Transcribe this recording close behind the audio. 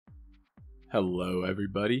Hello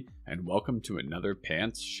everybody, and welcome to another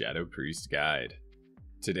Pants Shadow Priest guide.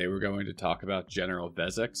 Today we're going to talk about General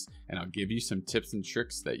Vezax, and I'll give you some tips and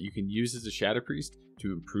tricks that you can use as a Shadow Priest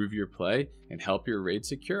to improve your play and help your raid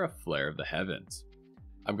secure a Flare of the Heavens.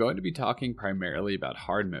 I'm going to be talking primarily about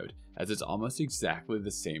hard mode, as it's almost exactly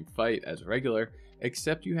the same fight as regular,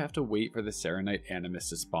 except you have to wait for the Serenite Animus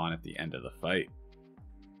to spawn at the end of the fight.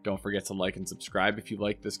 Don't forget to like and subscribe if you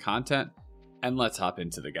like this content, and let's hop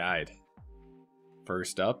into the guide.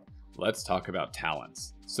 First up, let's talk about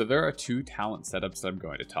talents. So there are two talent setups that I'm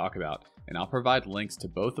going to talk about, and I'll provide links to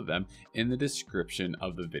both of them in the description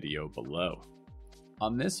of the video below.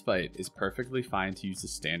 On this fight, it's perfectly fine to use the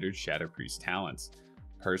standard Shadow Priest talents.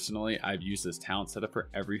 Personally, I've used this talent setup for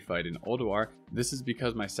every fight in Ulduar. This is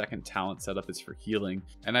because my second talent setup is for healing,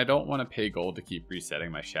 and I don't want to pay gold to keep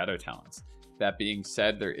resetting my shadow talents. That being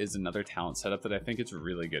said, there is another talent setup that I think is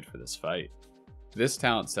really good for this fight. This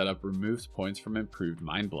talent setup removes points from improved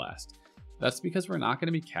Mind Blast. That's because we're not going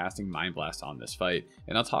to be casting Mind Blast on this fight,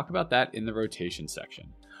 and I'll talk about that in the rotation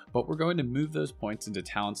section. But we're going to move those points into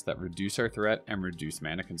talents that reduce our threat and reduce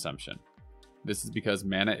mana consumption. This is because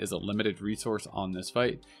mana is a limited resource on this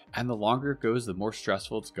fight, and the longer it goes, the more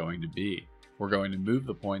stressful it's going to be. We're going to move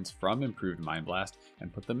the points from improved Mind Blast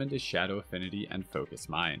and put them into Shadow Affinity and Focus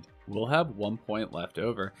Mind. We'll have 1 point left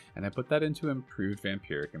over, and I put that into improved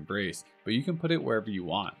Vampiric Embrace, but you can put it wherever you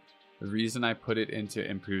want. The reason I put it into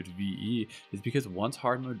improved VE is because once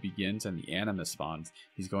hard mode begins and the Animus spawns,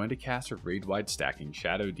 he's going to cast a raid-wide stacking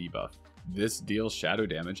shadow debuff. This deals shadow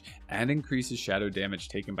damage and increases shadow damage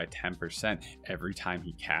taken by 10% every time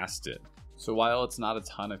he casts it. So while it's not a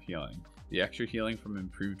ton of healing, the extra healing from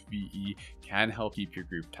improved VE can help keep your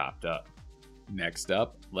group topped up. Next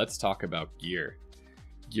up, let's talk about gear.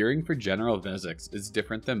 Gearing for General Vezax is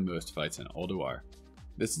different than most fights in Ulduar.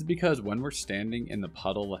 This is because when we're standing in the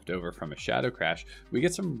puddle left over from a Shadow Crash, we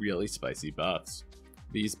get some really spicy buffs.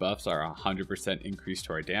 These buffs are a 100% increase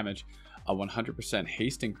to our damage, a 100%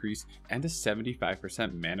 haste increase, and a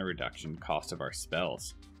 75% mana reduction cost of our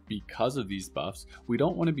spells. Because of these buffs, we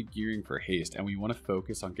don't want to be gearing for haste, and we want to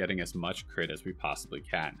focus on getting as much crit as we possibly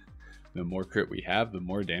can. The more crit we have, the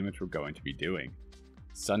more damage we're going to be doing.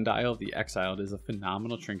 Sundial the Exiled is a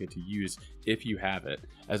phenomenal trinket to use if you have it,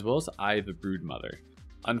 as well as Eye the Broodmother.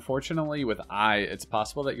 Unfortunately, with Eye, it's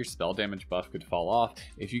possible that your spell damage buff could fall off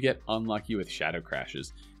if you get unlucky with Shadow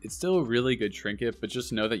Crashes. It's still a really good trinket, but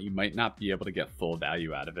just know that you might not be able to get full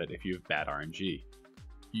value out of it if you have bad RNG.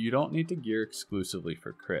 You don't need to gear exclusively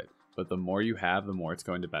for crit, but the more you have, the more it's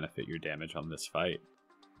going to benefit your damage on this fight.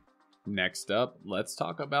 Next up, let's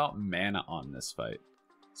talk about mana on this fight.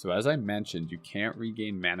 So as I mentioned, you can't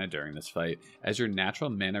regain mana during this fight, as your natural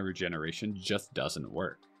mana regeneration just doesn't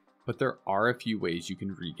work. But there are a few ways you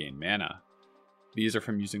can regain mana. These are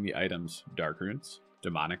from using the items Dark Runes,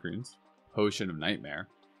 Demonic Runes, Potion of Nightmare.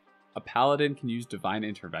 A Paladin can use Divine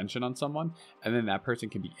Intervention on someone, and then that person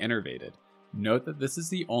can be innervated. Note that this is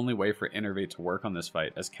the only way for Innervate to work on this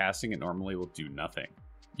fight, as casting it normally will do nothing.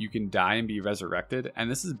 You can die and be resurrected,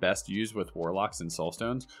 and this is best used with Warlocks and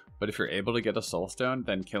Soulstones, but if you're able to get a Soulstone,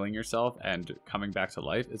 then killing yourself and coming back to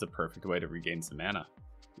life is a perfect way to regain some mana.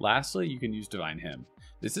 Lastly, you can use Divine Hymn.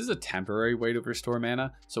 This is a temporary way to restore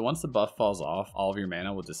mana, so once the buff falls off, all of your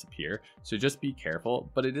mana will disappear, so just be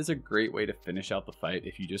careful, but it is a great way to finish out the fight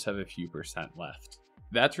if you just have a few percent left.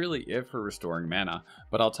 That's really it for restoring mana,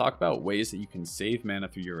 but I'll talk about ways that you can save mana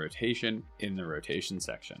through your rotation in the rotation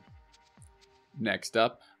section. Next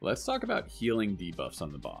up, let's talk about healing debuffs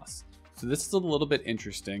on the boss. So this is a little bit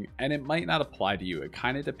interesting, and it might not apply to you, it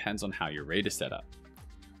kind of depends on how your raid is set up.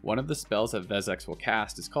 One of the spells that Vezax will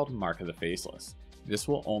cast is called Mark of the Faceless. This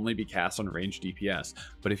will only be cast on ranged DPS,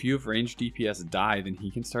 but if you have ranged DPS die, then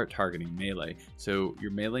he can start targeting melee, so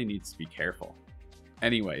your melee needs to be careful.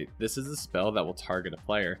 Anyway, this is a spell that will target a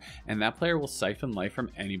player, and that player will siphon life from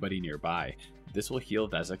anybody nearby. This will heal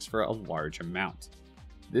Vezax for a large amount.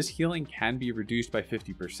 This healing can be reduced by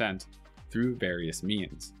 50% through various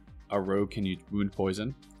means. A rogue can use wound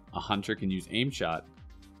poison, a hunter can use aim shot,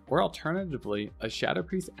 or alternatively, a Shadow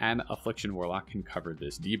Priest and Affliction Warlock can cover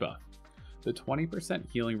this debuff. The 20%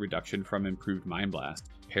 healing reduction from improved Mind Blast,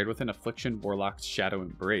 paired with an Affliction Warlock's Shadow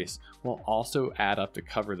Embrace, will also add up to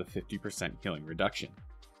cover the 50% healing reduction.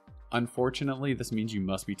 Unfortunately, this means you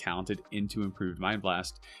must be talented into improved Mind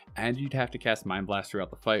Blast, and you'd have to cast Mind Blast throughout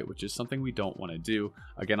the fight, which is something we don't want to do.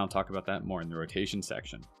 Again, I'll talk about that more in the rotation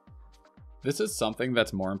section. This is something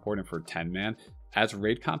that's more important for 10-man, as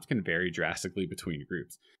raid comps can vary drastically between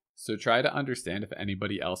groups. So try to understand if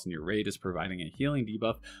anybody else in your raid is providing a healing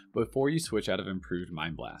debuff before you switch out of improved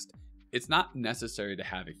Mind Blast. It's not necessary to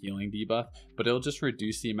have a healing debuff, but it'll just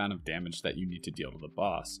reduce the amount of damage that you need to deal to the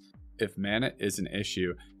boss. If mana is an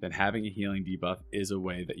issue, then having a healing debuff is a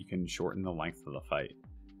way that you can shorten the length of the fight.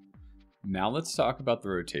 Now let's talk about the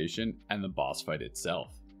rotation and the boss fight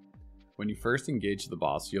itself. When you first engage the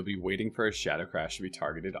boss, you'll be waiting for a Shadow Crash to be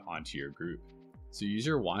targeted onto your group. So use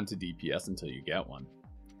your wand to DPS until you get one.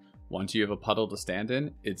 Once you have a puddle to stand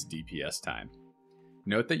in, it's DPS time.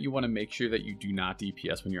 Note that you want to make sure that you do not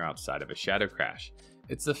DPS when you're outside of a Shadow Crash.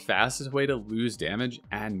 It's the fastest way to lose damage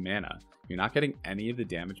and mana. You're not getting any of the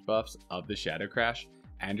damage buffs of the Shadow Crash,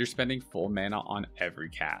 and you're spending full mana on every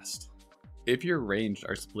cast. If your ranged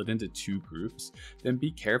are split into two groups, then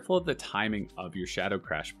be careful of the timing of your Shadow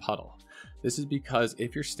Crash puddle. This is because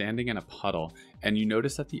if you're standing in a puddle and you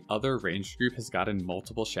notice that the other ranged group has gotten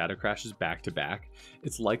multiple Shadow Crashes back to back,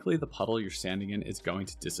 it's likely the puddle you're standing in is going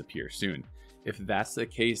to disappear soon. If that's the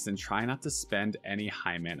case, then try not to spend any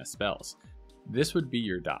high mana spells. This would be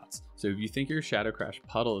your dots, so if you think your Shadow Crash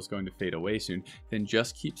puddle is going to fade away soon, then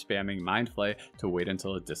just keep spamming Mind Flay to wait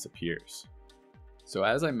until it disappears. So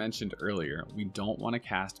as I mentioned earlier, we don't want to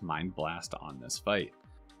cast Mind Blast on this fight.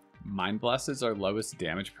 Mind Blast is our lowest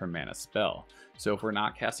damage per mana spell, so if we're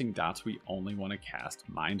not casting dots, we only want to cast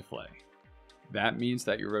Mind Flay. That means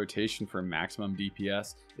that your rotation for maximum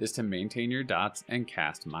DPS is to maintain your dots and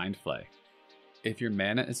cast Mind Flay. If your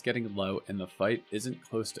mana is getting low and the fight isn't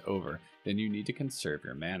close to over, then you need to conserve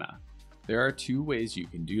your mana. There are two ways you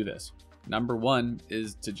can do this. Number one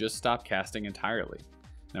is to just stop casting entirely.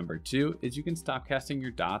 Number two is you can stop casting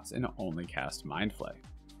your dots and only cast Mind Flay.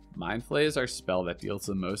 Mind Flay is our spell that deals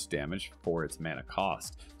the most damage for its mana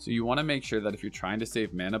cost, so you want to make sure that if you're trying to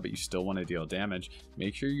save mana but you still want to deal damage,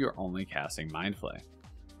 make sure you're only casting Mind Flay.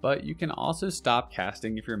 But you can also stop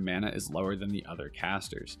casting if your mana is lower than the other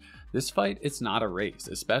casters. This fight is not a race,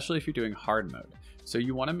 especially if you're doing hard mode, so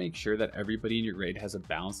you want to make sure that everybody in your raid has a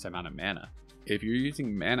balanced amount of mana. If you're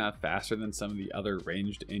using mana faster than some of the other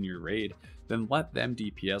ranged in your raid, then let them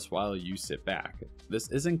DPS while you sit back.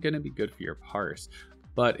 This isn't going to be good for your parse,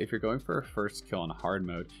 but if you're going for a first kill in hard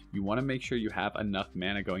mode, you want to make sure you have enough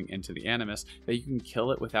mana going into the Animus that you can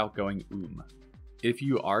kill it without going If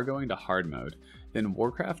you are going to hard mode, then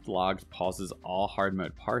Warcraft Logs pauses all hard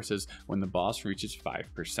mode parses when the boss reaches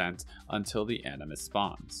 5% until the Animus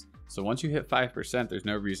spawns. So once you hit 5%, there's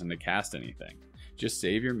no reason to cast anything. Just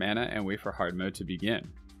save your mana and wait for hard mode to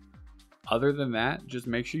begin. Other than that, just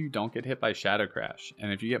make sure you don't get hit by Shadow Crash,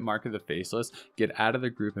 and if you get Mark of the Faceless, get out of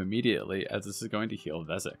the group immediately, as this is going to heal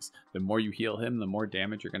Vezax. The more you heal him, the more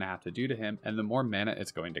damage you're going to have to do to him, and the more mana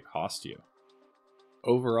it's going to cost you.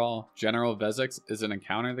 Overall, General Vezax is an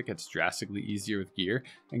encounter that gets drastically easier with gear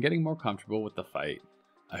and getting more comfortable with the fight.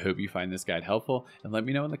 I hope you find this guide helpful, and let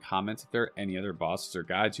me know in the comments if there are any other bosses or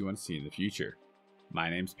guides you want to see in the future. My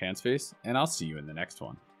name's Pantsface, and I'll see you in the next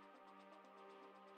one.